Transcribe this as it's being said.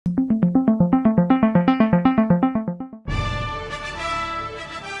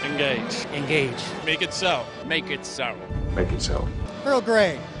Engage. Engage. Make it so. Make it so. Make it so. Earl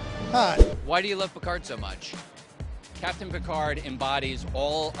Grey. Hot. Why do you love Picard so much? Captain Picard embodies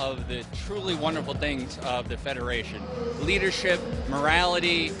all of the truly wonderful things of the Federation. Leadership,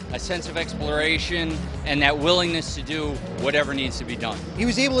 morality, a sense of exploration, and that willingness to do whatever needs to be done. He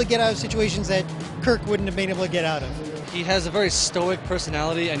was able to get out of situations that Kirk wouldn't have been able to get out of. He has a very stoic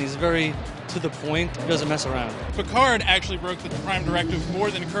personality, and he's very to the point. He doesn't mess around. Picard actually broke the Prime Directive more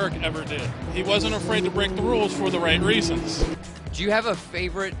than Kirk ever did. He wasn't afraid to break the rules for the right reasons. Do you have a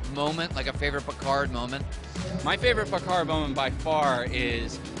favorite moment, like a favorite Picard moment? My favorite Picard moment by far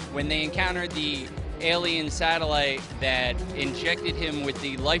is when they encountered the alien satellite that injected him with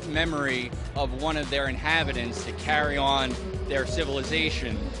the life memory of one of their inhabitants to carry on their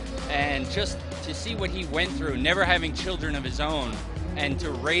civilization. And just to see what he went through, never having children of his own, and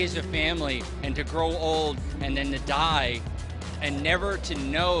to raise a family, and to grow old, and then to die, and never to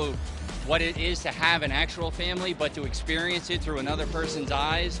know what it is to have an actual family, but to experience it through another person's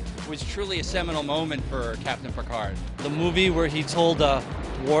eyes, was truly a seminal moment for Captain Picard. The movie where he told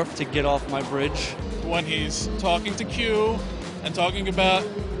Worf to get off my bridge. When he's talking to Q and talking about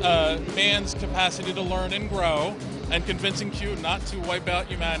man's capacity to learn and grow, and convincing Q not to wipe out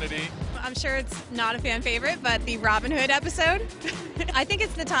humanity. I'm sure it's not a fan favorite, but the Robin Hood episode. I think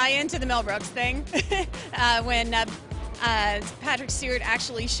it's the tie-in to the Mel Brooks thing. When Patrick Stewart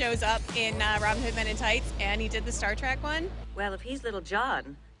actually shows up in Robin Hood Men in Tights, and he did the Star Trek one. Well, if he's Little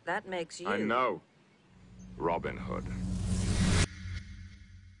John, that makes you... I know. Robin Hood.